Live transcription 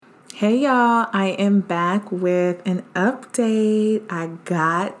Hey y'all, I am back with an update. I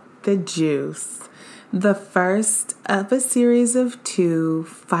got the juice. The first of a series of 2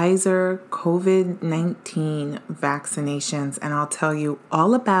 Pfizer COVID-19 vaccinations, and I'll tell you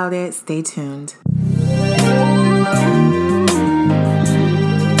all about it. Stay tuned.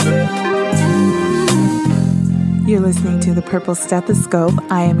 You're listening to The Purple Stethoscope.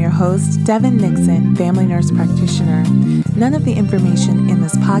 I am your host, Devin Nixon, family nurse practitioner. None of the information in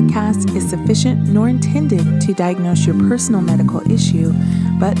this podcast is sufficient nor intended to diagnose your personal medical issue,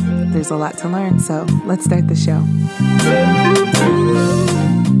 but there's a lot to learn, so let's start the show.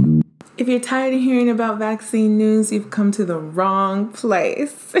 If you're tired of hearing about vaccine news, you've come to the wrong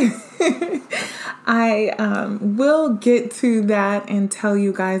place. I will get to that and tell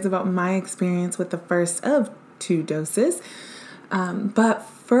you guys about my experience with the first of 2 doses. But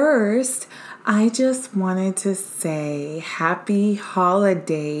first, I just wanted to say happy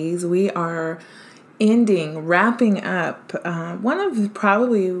holidays. We are wrapping up one of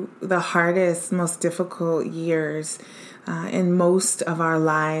probably the hardest, most difficult years in most of our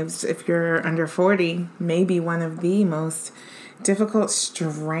lives. If you're under 40, maybe one of the most difficult,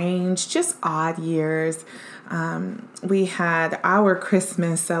 strange, just odd years. We had our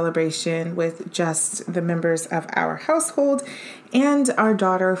Christmas celebration with just the members of our household and our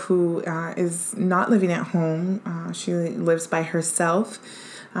daughter who is not living at home. She lives by herself,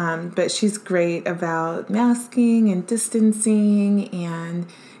 but she's great about masking and distancing and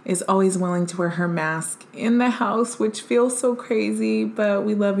is always willing to wear her mask in the house, which feels so crazy, but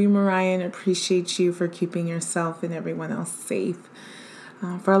we love you, Mariah, and appreciate you for keeping yourself and everyone else safe.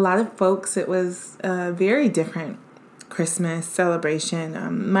 For a lot of folks, it was a very different Christmas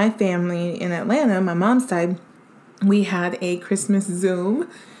celebration. My family in Atlanta, my mom's side, we had a Christmas Zoom,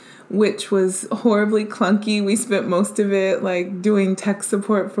 which was horribly clunky. We spent most of it doing tech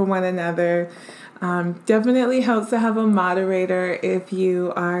support for one another. Definitely helps to have a moderator if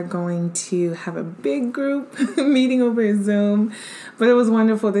you are going to have a big group meeting over Zoom. But it was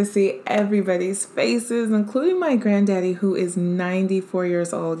wonderful to see everybody's faces, including my granddaddy, who is 94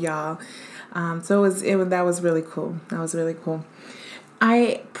 years old, y'all. So that was really cool. That was really cool.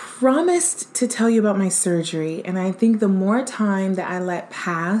 I promised to tell you about my surgery, and I think the more time that I let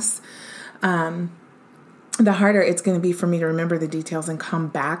pass, the harder it's going to be for me to remember the details and come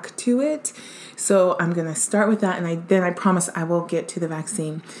back to it. So I'm going to start with that, and then I promise I will get to the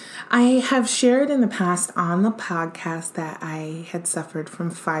vaccine. I have shared in the past on the podcast that I had suffered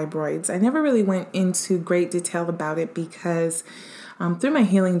from fibroids. I never really went into great detail about it because through my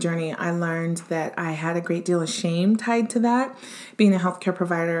healing journey, I learned that I had a great deal of shame tied to that. Being a healthcare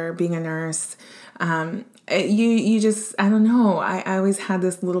provider, being a nurse, you just, I don't know. I always had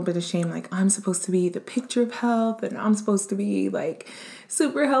this little bit of shame, I'm supposed to be the picture of health and I'm supposed to be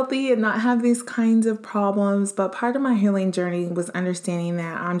super healthy and not have these kinds of problems. But part of my healing journey was understanding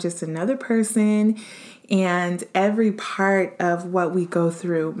that I'm just another person and every part of what we go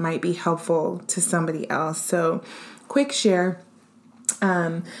through might be helpful to somebody else. So quick share.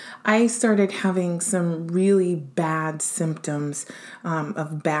 I started having some really bad symptoms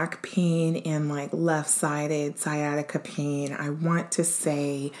of back pain and left-sided sciatica pain. I want to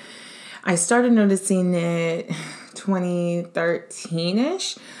say I started noticing it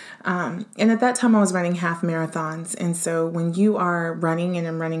 2013-ish. And at that time I was running half marathons. And so when you are running and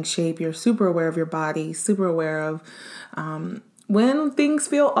in running shape, you're super aware of your body, super aware of when things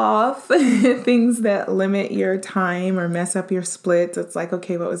feel off, things that limit your time or mess up your splits. It's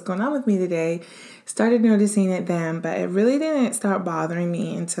okay, what was going on with me today? Started noticing it then, but it really didn't start bothering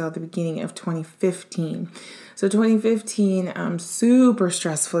me until the beginning of 2015. So 2015, super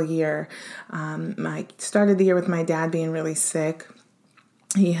stressful year. I started the year with my dad being really sick.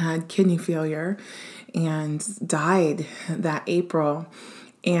 He had kidney failure and died that April.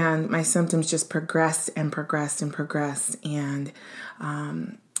 And my symptoms just progressed and progressed and progressed. And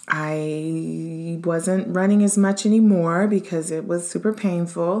I wasn't running as much anymore because it was super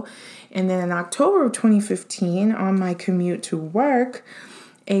painful. And then in October of 2015, on my commute to work,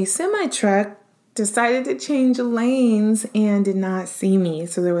 a semi-truck decided to change lanes and did not see me.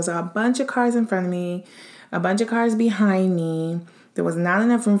 So there was a bunch of cars in front of me, a bunch of cars behind me. There was not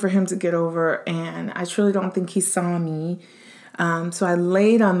enough room for him to get over, and I truly don't think he saw me. So I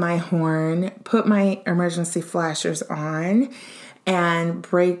laid on my horn, put my emergency flashers on, and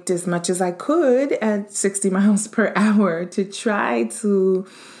braked as much as I could at 60 miles per hour to try to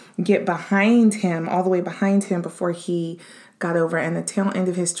get behind him, all the way behind him before he got over. And the tail end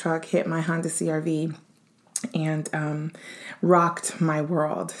of his truck hit my Honda CR-V and rocked my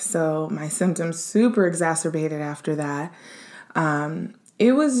world. So my symptoms super exacerbated after that.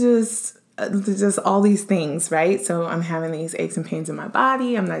 it was just all these things, right? So I'm having these aches and pains in my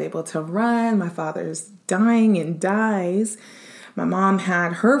body. I'm not able to run. My father's dying and dies. My mom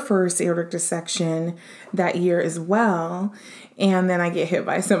had her first aortic dissection that year as well. And then I get hit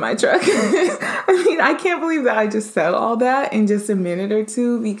by a semi truck. I mean, I can't believe that I just said all that in just a minute or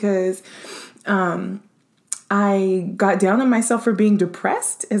two, because I got down on myself for being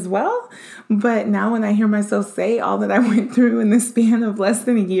depressed as well. But now when I hear myself say all that I went through in the span of less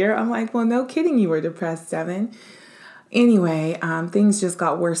than a year, I'm like, well, no kidding, you were depressed, Devin. Anyway, things just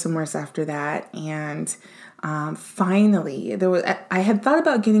got worse and worse after that. And finally, I had thought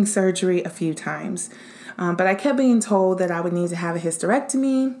about getting surgery a few times, but I kept being told that I would need to have a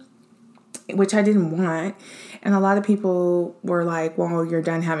hysterectomy, which I didn't want. And a lot of people were like, well, you're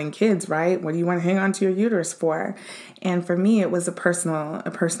done having kids, right? What do you want to hang on to your uterus for? And for me, it was a personal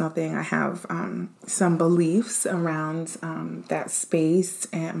thing. I have some beliefs around that space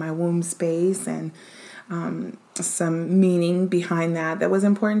and my womb space, and some meaning behind that was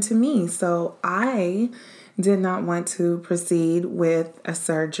important to me. So I did not want to proceed with a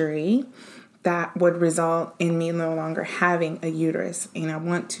surgery that would result in me no longer having a uterus. And I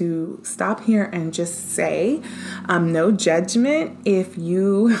want to stop here and just say, no judgment if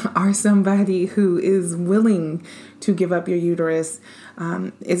you are somebody who is willing to give up your uterus.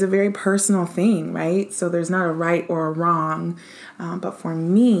 It's a very personal thing, right? So there's not a right or a wrong. But for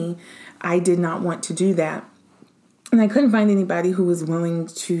me, I did not want to do that. And I couldn't find anybody who was willing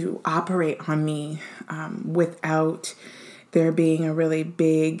to operate on me without there being a really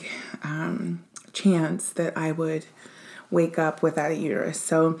big chance that I would wake up without a uterus.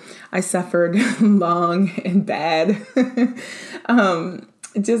 So I suffered long and bad.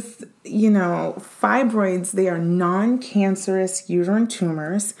 Fibroids, they are non-cancerous uterine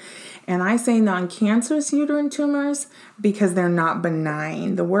tumors. And I say non-cancerous uterine tumors because they're not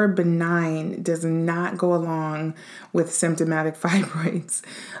benign. The word benign does not go along with symptomatic fibroids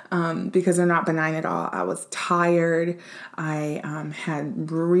because they're not benign at all. I was tired. I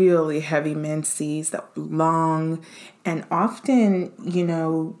had really heavy menses that were long, and often,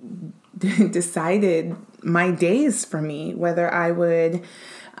 decided my days for me, whether I would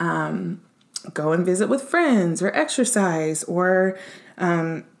go and visit with friends or exercise or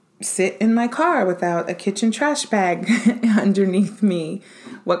sit in my car without a kitchen trash bag underneath me,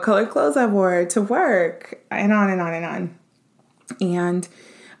 what color clothes I wore to work, and on and on and on. And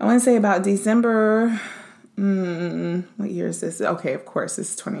I want to say about December, what year is this? Okay, of course, this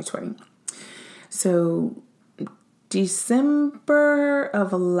is 2020. So December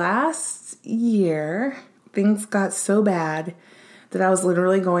of last year, things got so bad that I was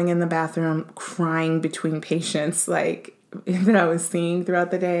literally going in the bathroom crying between patients, that I was seeing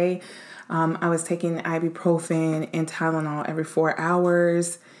throughout the day. I was taking ibuprofen and Tylenol every 4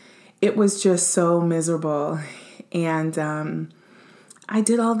 hours. It was just so miserable. And I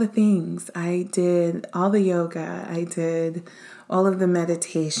did all the things. I did all the yoga. I did all of the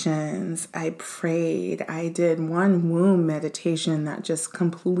meditations. I prayed. I did one womb meditation that just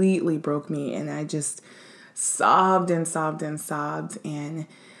completely broke me. And I just sobbed and sobbed and sobbed, and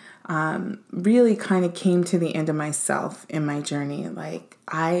really kind of came to the end of myself in my journey. Like,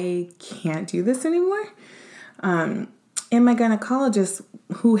 I can't do this anymore. And my gynecologist,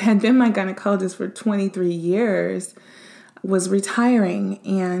 who had been my gynecologist for 23 years, was retiring,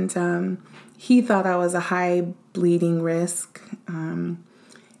 and he thought I was a high bleeding risk.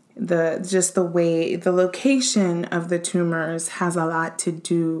 The location of the tumors has a lot to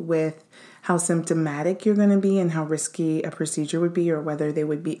do with how symptomatic you're going to be and how risky a procedure would be, or whether they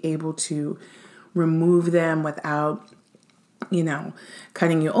would be able to remove them without,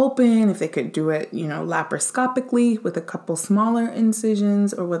 cutting you open, if they could do it, laparoscopically with a couple smaller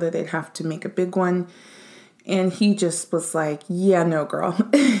incisions, or whether they'd have to make a big one. And he just was like, yeah, no, girl.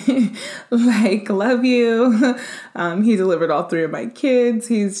 Love you. He delivered all 3 of my kids.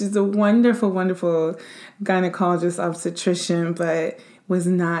 He's just a wonderful, wonderful gynecologist obstetrician, but was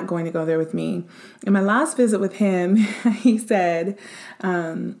not going to go there with me. In my last visit with him, he said,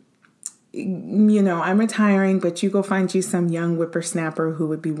 I'm retiring, but you go find you some young whippersnapper who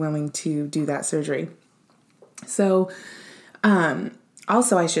would be willing to do that surgery. So,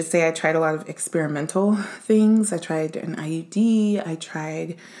 also, I should say I tried a lot of experimental things. I tried an IUD. I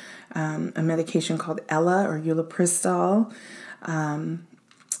tried a medication called Ella or Ulipristal.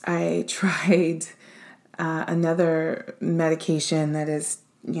 I tried another medication that is,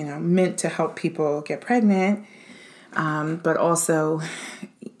 meant to help people get pregnant, but also,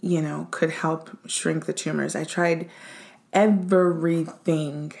 could help shrink the tumors. I tried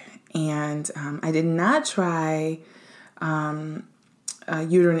everything, and I did not try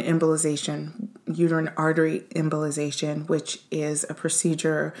uterine artery embolization, which is a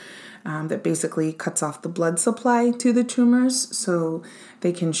procedure that basically cuts off the blood supply to the tumors so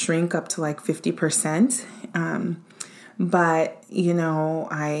they can shrink up to like 50%. But,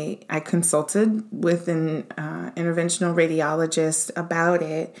 I consulted with an interventional radiologist about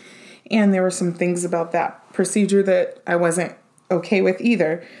it, and there were some things about that procedure that I wasn't okay with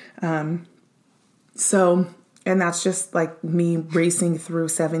either. And that's just like me racing through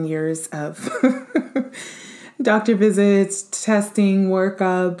 7 years of doctor visits, testing,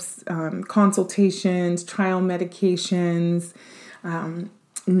 workups, consultations, trial medications,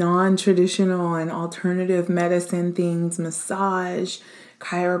 non-traditional and alternative medicine things, massage,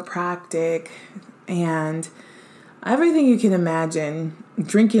 chiropractic, and everything you can imagine,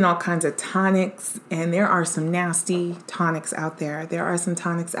 drinking all kinds of tonics. And there are some nasty tonics out there. There are some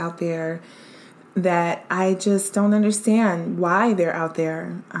tonics out there that I just don't understand why they're out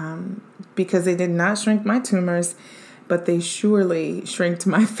there, because they did not shrink my tumors, but they surely shrinked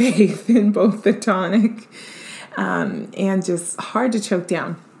my faith in both the tonic and just hard to choke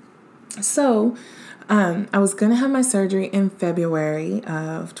down. So I was going to have my surgery in February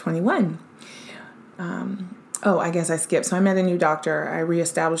of 21. I guess I skipped. So I met a new doctor. I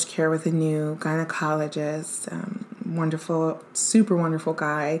reestablished care with a new gynecologist. Wonderful, super wonderful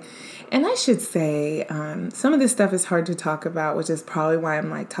guy. And I should say, some of this stuff is hard to talk about, which is probably why I'm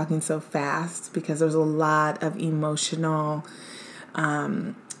like talking so fast, because there's a lot of emotional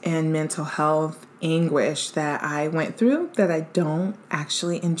and mental health anguish that I went through that I don't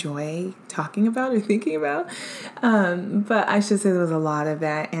actually enjoy talking about or thinking about. But I should say there was a lot of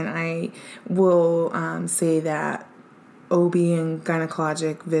that. And I will say that OB and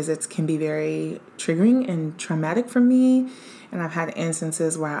gynecologic visits can be very triggering and traumatic for me. And I've had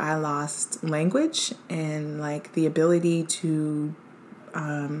instances where I lost language and like the ability to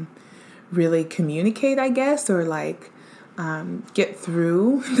really communicate, I guess, or like get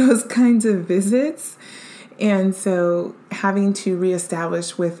through those kinds of visits. And so having to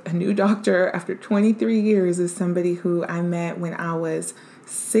reestablish with a new doctor after 23 years is somebody who I met when I was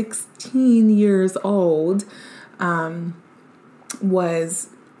 16 years old was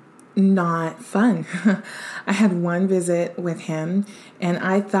not fun. I had one visit with him, and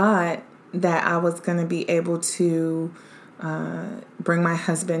I thought that I was going to be able to bring my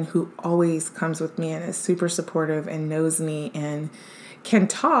husband, who always comes with me and is super supportive and knows me and can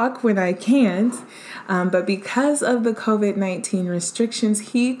talk when I can't. But because of the COVID-19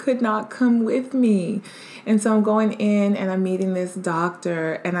 restrictions, he could not come with me. And so I'm going in and I'm meeting this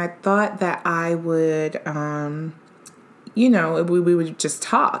doctor, and I thought that I would, we would just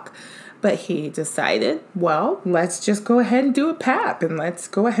talk. But he decided, well, let's just go ahead and do a PAP and let's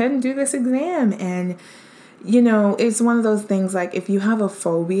go ahead and do this exam. And, it's one of those things like if you have a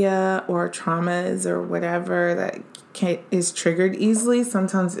phobia or traumas or whatever that is triggered easily,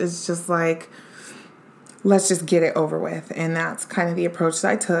 sometimes it's just like, let's just get it over with. And that's kind of the approach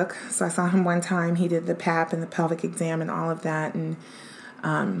that I took. So I saw him one time. He did the PAP and the pelvic exam and all of that. And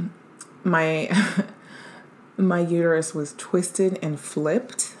my uterus was twisted and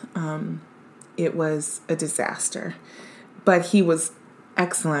flipped. It was a disaster. But he was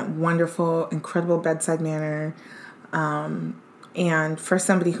excellent, wonderful, incredible bedside manner. And for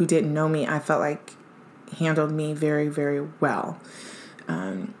somebody who didn't know me, I felt like he handled me very, very well.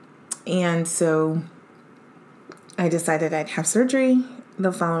 And so I decided I'd have surgery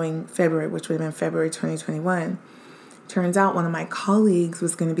the following February, which would have been February 2021. Turns out one of my colleagues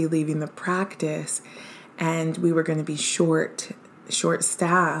was going to be leaving the practice, and we were going to be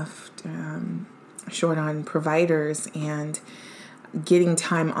short-staffed, short on providers, and getting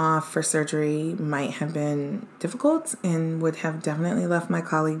time off for surgery might have been difficult and would have definitely left my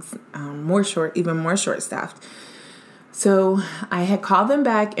colleagues even more short-staffed. So I had called them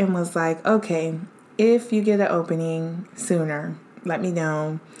back and was like, okay, if you get an opening sooner, let me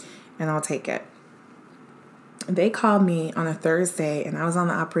know and I'll take it. They called me on a Thursday, and I was on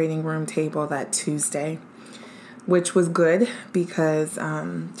the operating room table that Tuesday, which was good because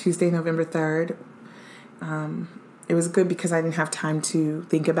Tuesday, November 3rd, it was good because I didn't have time to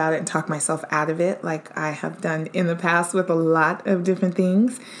think about it and talk myself out of it like I have done in the past with a lot of different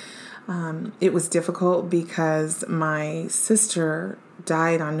things. It was difficult because my sister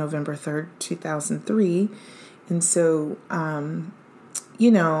died on November 3rd, 2003. And so,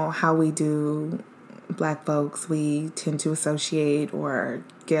 how we do Black folks, we tend to associate or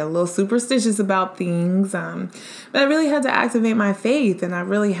get a little superstitious about things. But I really had to activate my faith, and I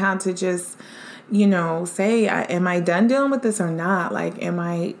really had to just, say, am I done dealing with this or not? Like, am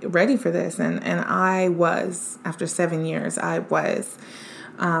I ready for this? And I was, after 7 years, I was.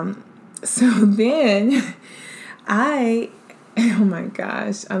 So then oh my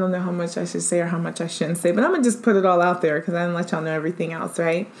gosh, I don't know how much I should say or how much I shouldn't say, but I'm going to just put it all out there because I didn't let y'all know everything else,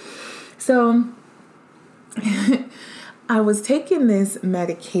 right? So I was taking this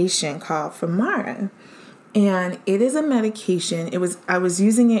medication called Femara. And it is a medication. I was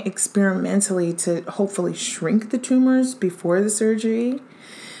using it experimentally to hopefully shrink the tumors before the surgery.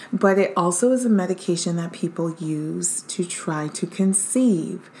 But it also is a medication that people use to try to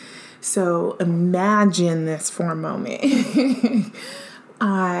conceive. So imagine this for a moment.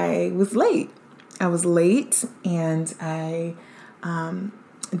 I was late. And I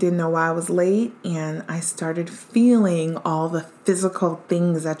didn't know why I was late, and I started feeling all the physical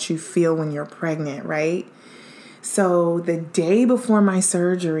things that you feel when you're pregnant, right? So the day before my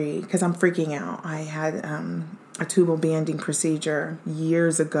surgery, because I'm freaking out, I had a tubal banding procedure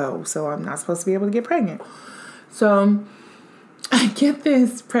years ago, so I'm not supposed to be able to get pregnant. So I get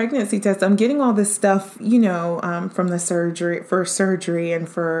this pregnancy test. I'm getting all this stuff, from the surgery and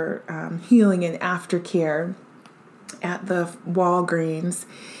for healing and aftercare at the Walgreens.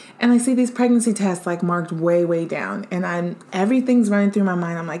 And I see these pregnancy tests like marked way, way down. And everything's running through my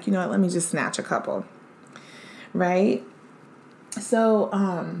mind. I'm like, you know what, let me just snatch a couple. Right? So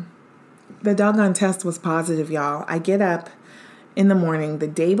the doggone test was positive, y'all. I get up in the morning, the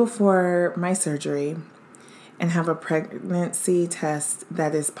day before my surgery, and have a pregnancy test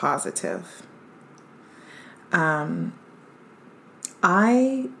that is positive. I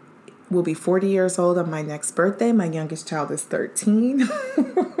will be 40 years old on my next birthday. My youngest child is 13.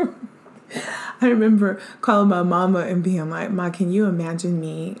 I remember calling my mama and being like, Ma, can you imagine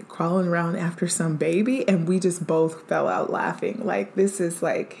me crawling around after some baby? And we just both fell out laughing. Like, this is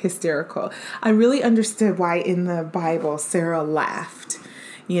like hysterical. I really understood why in the Bible Sarah laughed,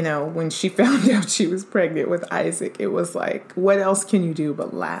 when she found out she was pregnant with Isaac. It was like, what else can you do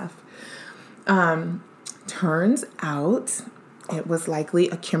but laugh? Turns out it was likely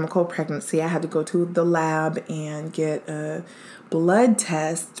a chemical pregnancy. I had to go to the lab and get a blood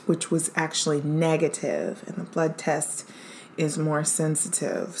test, which was actually negative, and the blood test is more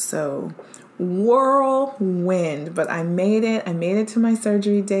sensitive. So whirlwind, but I made it. I made it to my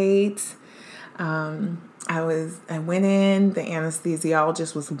surgery date. I went in. The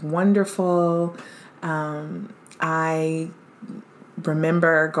anesthesiologist was wonderful. I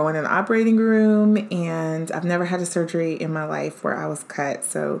remember going in the operating room, and I've never had a surgery in my life where I was cut,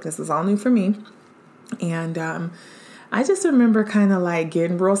 so this was all new for me. And I just remember kind of like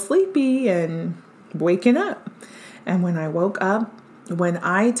getting real sleepy and waking up. And when I woke up, when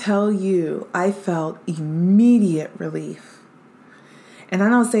I tell you, I felt immediate relief. And I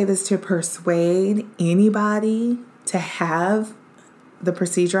don't say this to persuade anybody to have the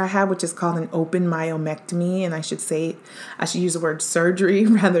procedure I had, which is called an open myomectomy. And I should use the word surgery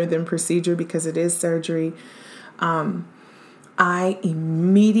rather than procedure because it is surgery. I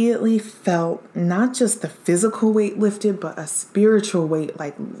immediately felt not just the physical weight lifted, but a spiritual weight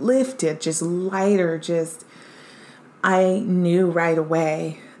like lifted, just lighter. I knew right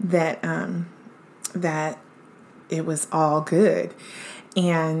away that that it was all good.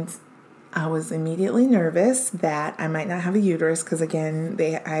 And I was immediately nervous that I might not have a uterus because, again,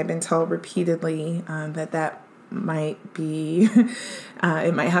 I had been told repeatedly that might be,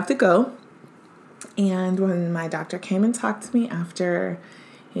 it might have to go. And when my doctor came and talked to me after,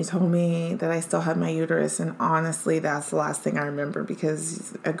 he told me that I still had my uterus. And honestly, that's the last thing I remember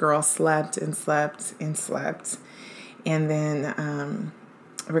because a girl slept and slept and slept. And then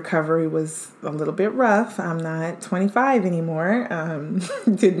recovery was a little bit rough. I'm not 25 anymore.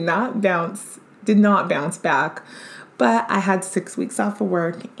 Did not bounce back. But I had 6 weeks off of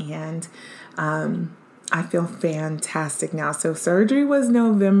work, and I feel fantastic now. So surgery was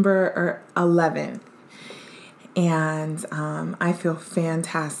November 11th. And I feel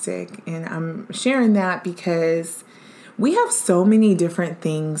fantastic. And I'm sharing that because we have so many different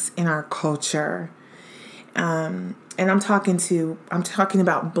things in our culture. And I'm talking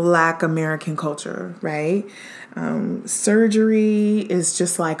about Black American culture, right? Surgery is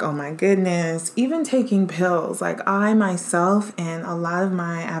just like, oh my goodness, even taking pills. Like I myself and a lot of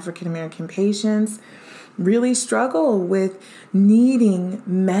my African American patients really struggle with needing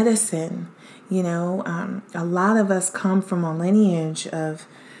medicine. A lot of us come from a lineage of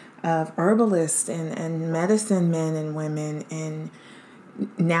herbalists and medicine men and women and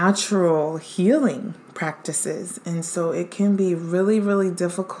natural healing practices. And so it can be really, really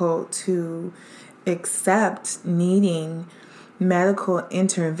difficult to accept needing medical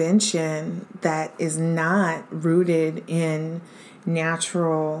intervention that is not rooted in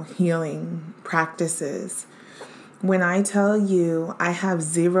natural healing practices. When I tell you I have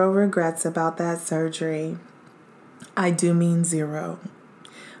zero regrets about that surgery, I do mean zero.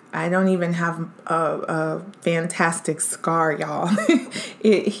 I don't even have a fantastic scar, y'all.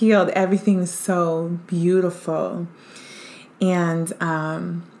 It healed everything so beautiful. And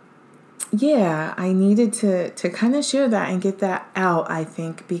yeah, I needed to kind of share that and get that out, I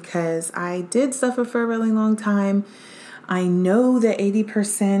think, because I did suffer for a really long time. I know that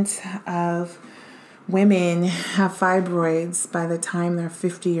 80% of women have fibroids by the time they're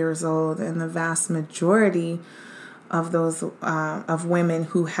 50 years old, and the vast majority of those of women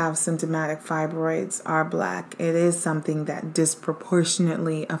who have symptomatic fibroids are Black. It is something that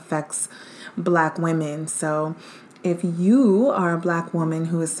disproportionately affects Black women. So if you are a Black woman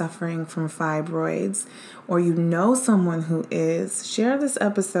who is suffering from fibroids, or you know someone who is, share this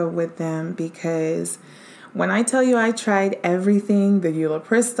episode with them, because when I tell you I tried everything, the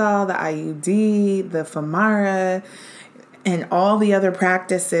ulipristal, the IUD, the Femara, and all the other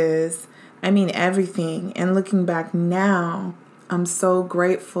practices, I mean everything. And looking back now, I'm so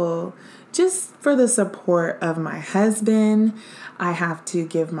grateful just for the support of my husband. I have to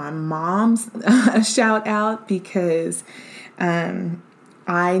give my mom a shout out, because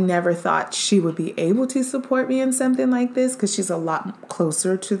I never thought she would be able to support me in something like this, because she's a lot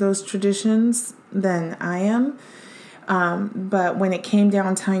closer to those traditions than I am. But when it came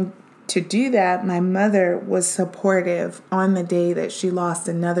down time to do that, my mother was supportive on the day that she lost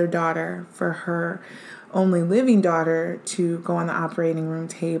another daughter for her only living daughter to go on the operating room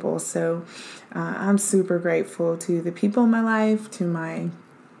table. So I'm super grateful to the people in my life, to my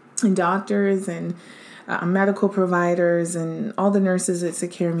doctors and medical providers and all the nurses that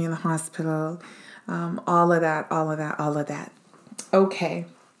took care of me in the hospital. All of that. Okay.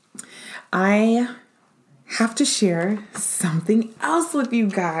 I have to share something else with you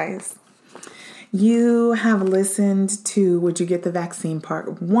guys. You have listened to Would You Get the Vaccine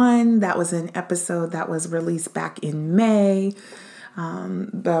Part 1. That was an episode that was released back in May.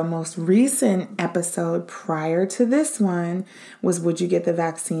 The most recent episode prior to this one was Would You Get the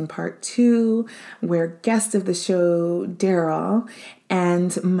Vaccine Part 2, where guest of the show, Daryl,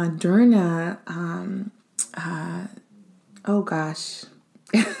 and Moderna,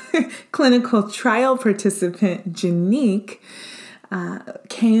 clinical trial participant, Janique,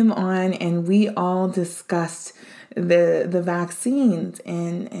 came on, and we all discussed the vaccines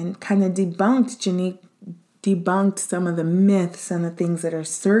and kind of Janique debunked some of the myths and the things that are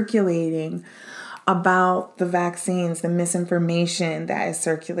circulating about the vaccines, the misinformation that is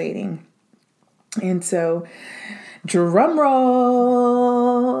circulating. And so, drum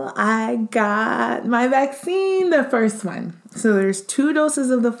roll, I got my vaccine, the first one. So there's 2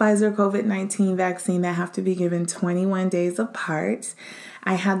 doses of the Pfizer COVID-19 vaccine that have to be given 21 days apart.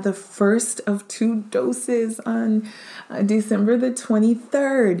 I had the first of 2 doses on December the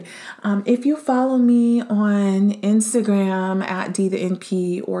 23rd. If you follow me on Instagram at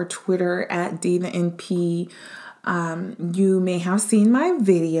DTheNP or Twitter at DTheNP, you may have seen my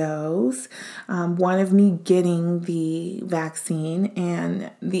videos, one of me getting the vaccine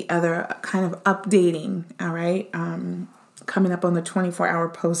and the other kind of updating, all right, coming up on the 24-hour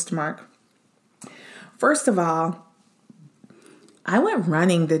post mark. First of all, I went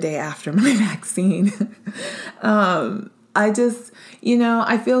running the day after my vaccine. I just,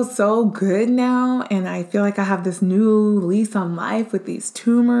 I feel so good now, and I feel like I have this new lease on life with these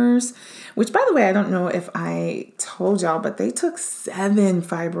tumors, which, by the way, I don't know if I told y'all, but they took 7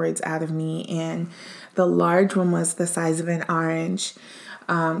 fibroids out of me, and the large one was the size of an orange.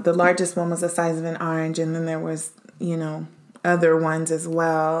 The largest one was the size of an orange, and then there was, other ones as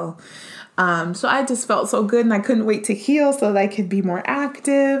well. So I just felt so good, and I couldn't wait to heal so that I could be more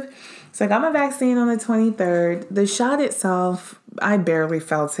active. So I got my vaccine on the 23rd. The shot itself, I barely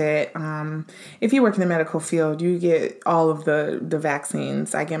felt it. If you work in the medical field, you get all of the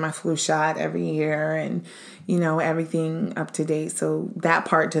vaccines. I get my flu shot every year, and, everything up to date. So that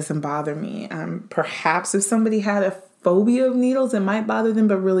part doesn't bother me. Perhaps if somebody had a phobia of needles, it might bother them,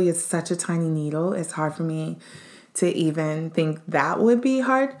 but really it's such a tiny needle. It's hard for me to even think that would be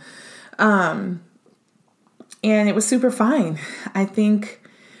hard. And it was super fine. I think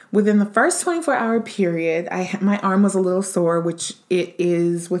within the first 24-hour period, my arm was a little sore, which it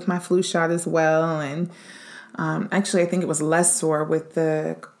is with my flu shot as well. And actually, I think it was less sore with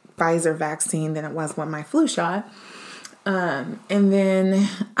the Pfizer vaccine than it was with my flu shot. And then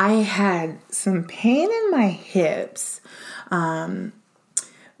I had some pain in my hips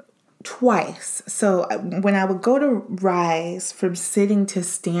twice. So when I would go to rise from sitting to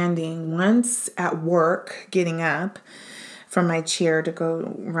standing, once at work, getting up from my chair to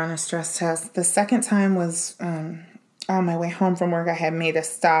go run a stress test. The second time was on my way home from work. I had made a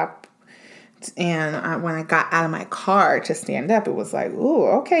stop, and when I got out of my car to stand up, it was like, ooh,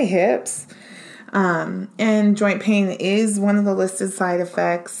 okay, hips. And joint pain is one of the listed side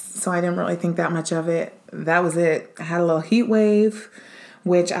effects, so I didn't really think that much of it. That was it. I had a little heat wave,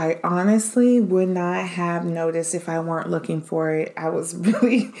 which I honestly would not have noticed if I weren't looking for it. I was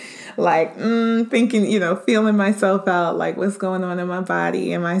really like thinking, feeling myself out, like what's going on in my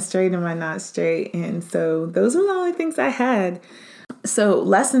body? Am I straight? Am I not straight? And so those were the only things I had. So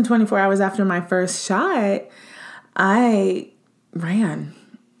less than 24 hours after my first shot, I ran.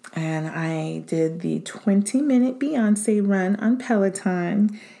 And I did the 20-minute Beyonce run on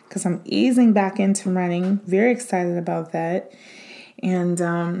Peloton because I'm easing back into running. Very excited about that.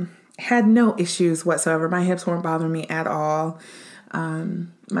 And had no issues whatsoever. My hips weren't bothering me at all.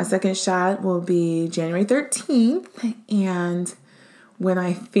 My second shot will be January 13th. And when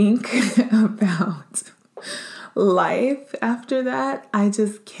I think about life after that, I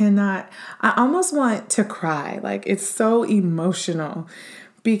just cannot. I almost want to cry. Like, it's so emotional.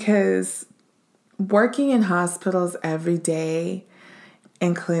 Because working in hospitals every day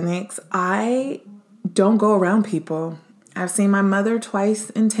and clinics, I don't go around people. I've seen my mother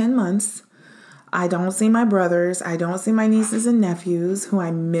twice in 10 months. I don't see my brothers. I don't see my nieces and nephews who I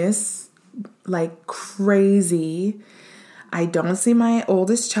miss like crazy. I don't see my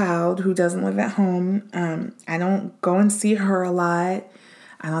oldest child who doesn't live at home. I don't go and see her a lot.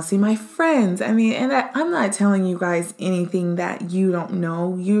 I don't see my friends. I mean, and I'm not telling you guys anything that you don't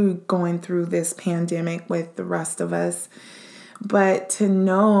know. You're going through this pandemic with the rest of us. But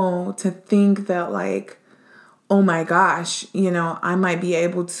to think that like, oh my gosh, I might be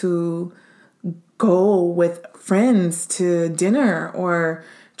able to go with friends to dinner or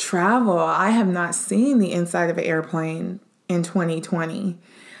travel. I have not seen the inside of an airplane in 2020.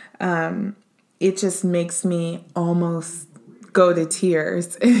 It just makes me almost go to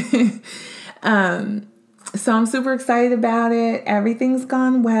tears. So I'm super excited about it. Everything's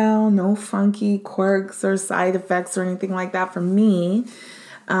gone well. No funky quirks or side effects or anything like that for me.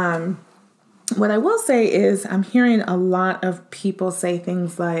 What I will say is I'm hearing a lot of people say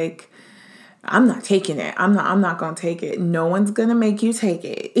things like, I'm not taking it. I'm not going to take it. No one's going to make you take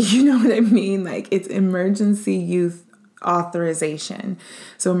it. You know what I mean? Like, it's emergency use authorization.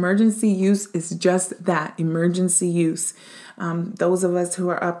 So emergency use is just that, emergency use. Those of us who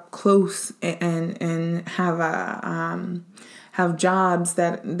are up close and have jobs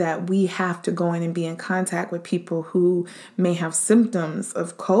that we have to go in and be in contact with people who may have symptoms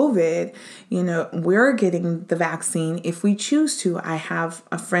of COVID, we're getting the vaccine if we choose to. I have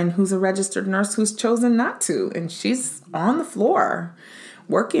a friend who's a registered nurse who's chosen not to, and she's on the floor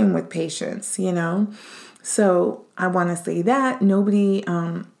working with patients, So I want to say that nobody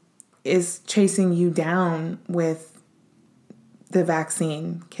is chasing you down with the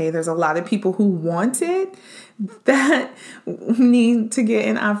vaccine. Okay, there's a lot of people who want it that need to get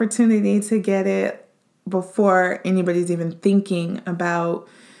an opportunity to get it before anybody's even thinking about,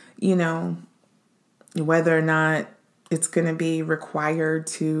 whether or not it's going to be required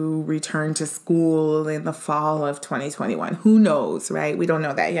to return to school in the fall of 2021. Who knows, right? We don't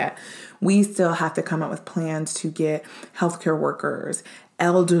know that yet. We still have to come up with plans to get healthcare workers,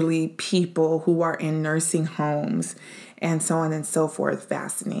 elderly people who are in nursing homes, and so on and so forth,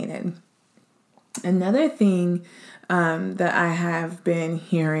 vaccinated. Another thing that I have been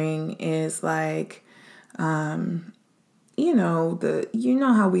hearing is like, how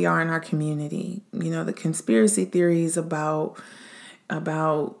we are in our community, the conspiracy theories about,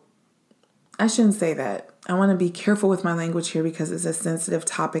 I shouldn't say that. I want to be careful with my language here because it's a sensitive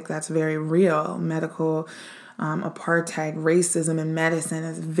topic that's very real. Medical apartheid, racism in medicine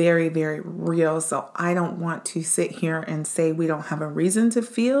is very, very real. So I don't want to sit here and say we don't have a reason to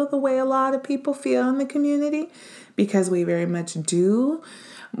feel the way a lot of people feel in the community, because we very much do.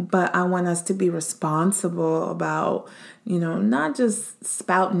 But I want us to be responsible about, not just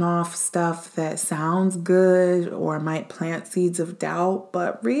spouting off stuff that sounds good or might plant seeds of doubt,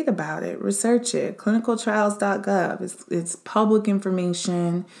 but read about it, research it. Clinicaltrials.gov. It's public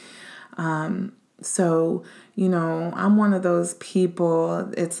information. So, I'm one of those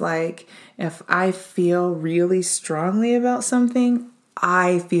people. It's like, if I feel really strongly about something,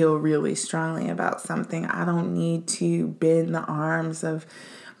 I feel really strongly about something. I don't need to bend the arms of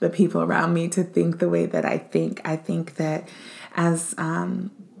the people around me to think the way that I think. I think that as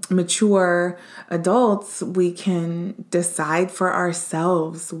mature adults, we can decide for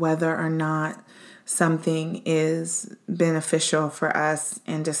ourselves whether or not something is beneficial for us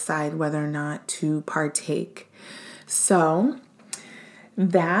and decide whether or not to partake. So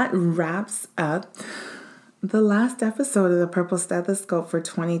that wraps up the last episode of the Purple Stethoscope for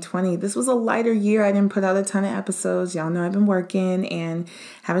 2020. This was a lighter year. I didn't put out a ton of episodes. Y'all know I've been working and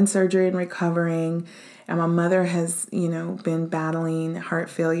having surgery and recovering. And my mother has, been battling heart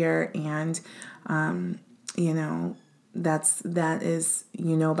failure. And, that is,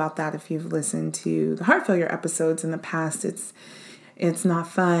 about that if you've listened to the heart failure episodes in the past. It's not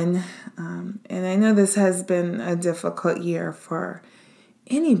fun. And I know this has been a difficult year for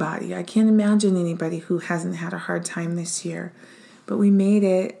anybody. I can't imagine anybody who hasn't had a hard time this year. But we made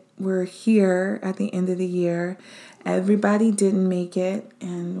it. We're here at the end of the year. Everybody didn't make it,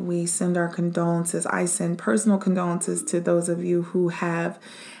 and we send our condolences. I send personal condolences to those of you who have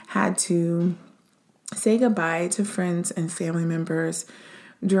had to say goodbye to friends and family members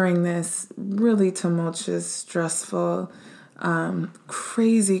during this really tumultuous, stressful,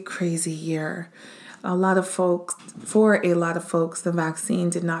 crazy year. For a lot of folks, the vaccine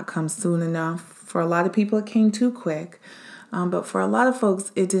did not come soon enough. For a lot of people, it came too quick. But for a lot of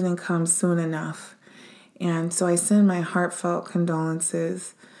folks, it didn't come soon enough. And so I send my heartfelt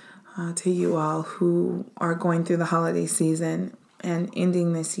condolences to you all who are going through the holiday season and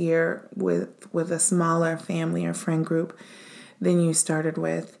ending this year with a smaller family or friend group than you started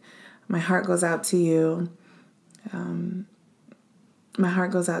with. My heart goes out to you.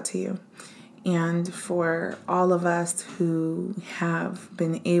 And for all of us who have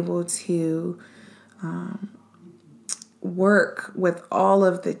been able to work with all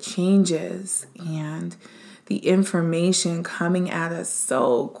of the changes and the information coming at us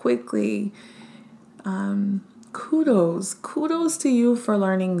so quickly, kudos to you for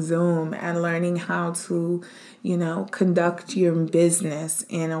learning Zoom and learning how to, conduct your business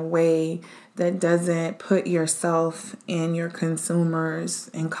in a way that doesn't put yourself and your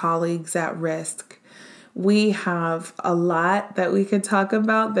consumers and colleagues at risk. We have a lot that we could talk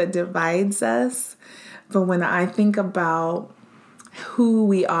about that divides us. But when I think about who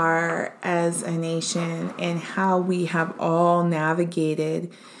we are as a nation and how we have all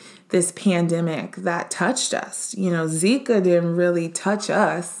navigated this pandemic that touched us, Zika didn't really touch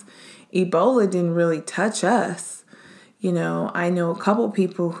us. Ebola didn't really touch us. I know a couple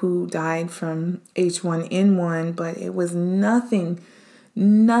people who died from H1N1, but it was nothing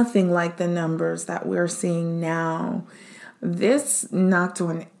like the numbers that we're seeing now. This knocked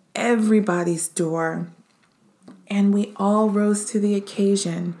on everybody's door, and we all rose to the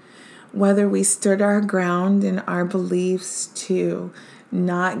occasion, whether we stood our ground in our beliefs to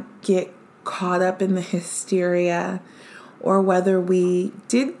not get caught up in the hysteria, or whether we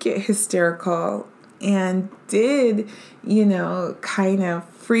did get hysterical and did, kind of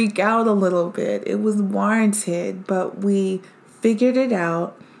freak out a little bit. It was warranted, but we figured it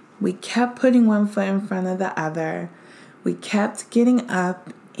out. We kept putting one foot in front of the other. We kept getting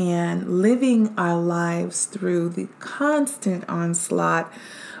up and living our lives through the constant onslaught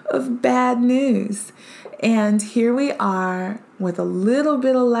of bad news. And here we are with a little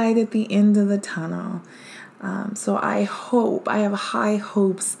bit of light at the end of the tunnel. So I have high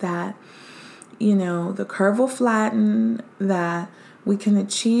hopes that, the curve will flatten, that we can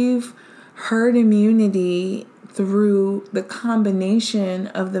achieve herd immunity through the combination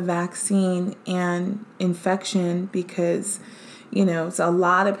of the vaccine and infection, because, so a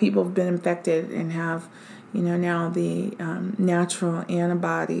lot of people have been infected and have, now the natural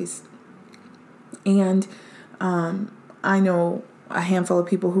antibodies. And I know a handful of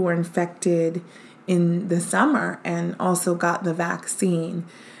people who were infected in the summer and also got the vaccine.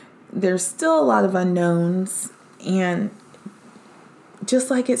 There's still a lot of unknowns, and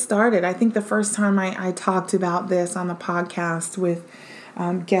just like it started, I think the first time I talked about this on the podcast with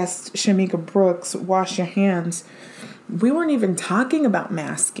guest Shamika Brooks, Wash Your Hands, we weren't even talking about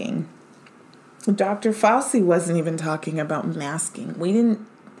masking. Dr. Fauci wasn't even talking about masking. We didn't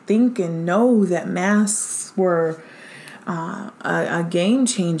think and know that masks were a game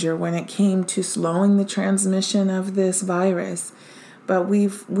changer when it came to slowing the transmission of this virus. But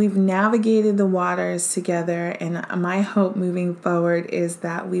we've navigated the waters together, and my hope moving forward is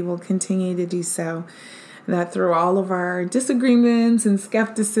that we will continue to do so. That through all of our disagreements and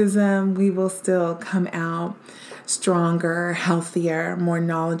skepticism, we will still come out stronger, healthier, more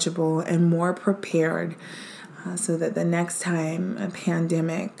knowledgeable, and more prepared, so that the next time a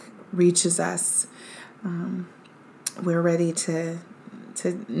pandemic reaches us, we're ready to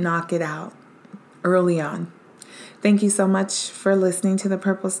knock it out early on. Thank you so much for listening to the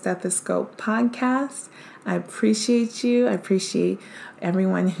Purple Stethoscope podcast. I appreciate you. I appreciate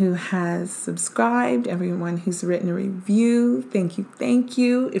everyone who has subscribed, everyone who's written a review. Thank you. Thank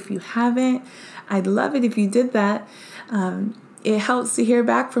you. If you haven't, I'd love it if you did that. It helps to hear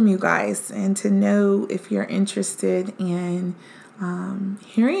back from you guys and to know if you're interested in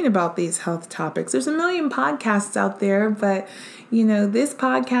hearing about these health topics. There's a million podcasts out there, but this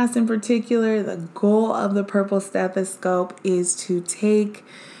podcast in particular, the goal of the Purple Stethoscope is to take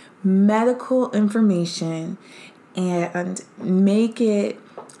medical information and make it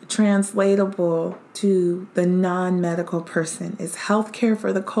translatable to the non-medical person. It's healthcare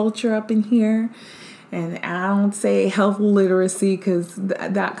for the culture up in here. And I don't say health literacy because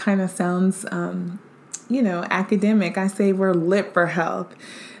that kind of sounds, academic. I say we're lit for health.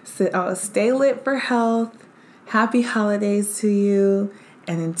 So stay lit for health. Happy holidays to you.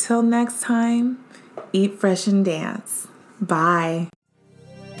 And until next time, eat fresh and dance. Bye.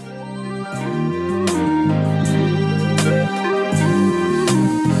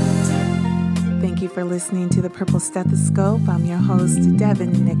 Thank you for listening to the Purple Stethoscope. I'm your host,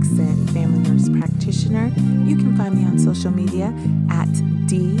 Devin Nixon, family nurse practitioner. You can find me on social media at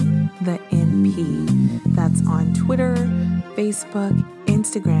DTheNP. That's on Twitter, Facebook,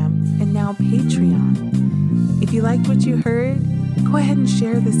 Instagram, and now Patreon. If you liked what you heard, go ahead and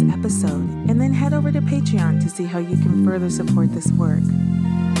share this episode and then head over to Patreon to see how you can further support this work.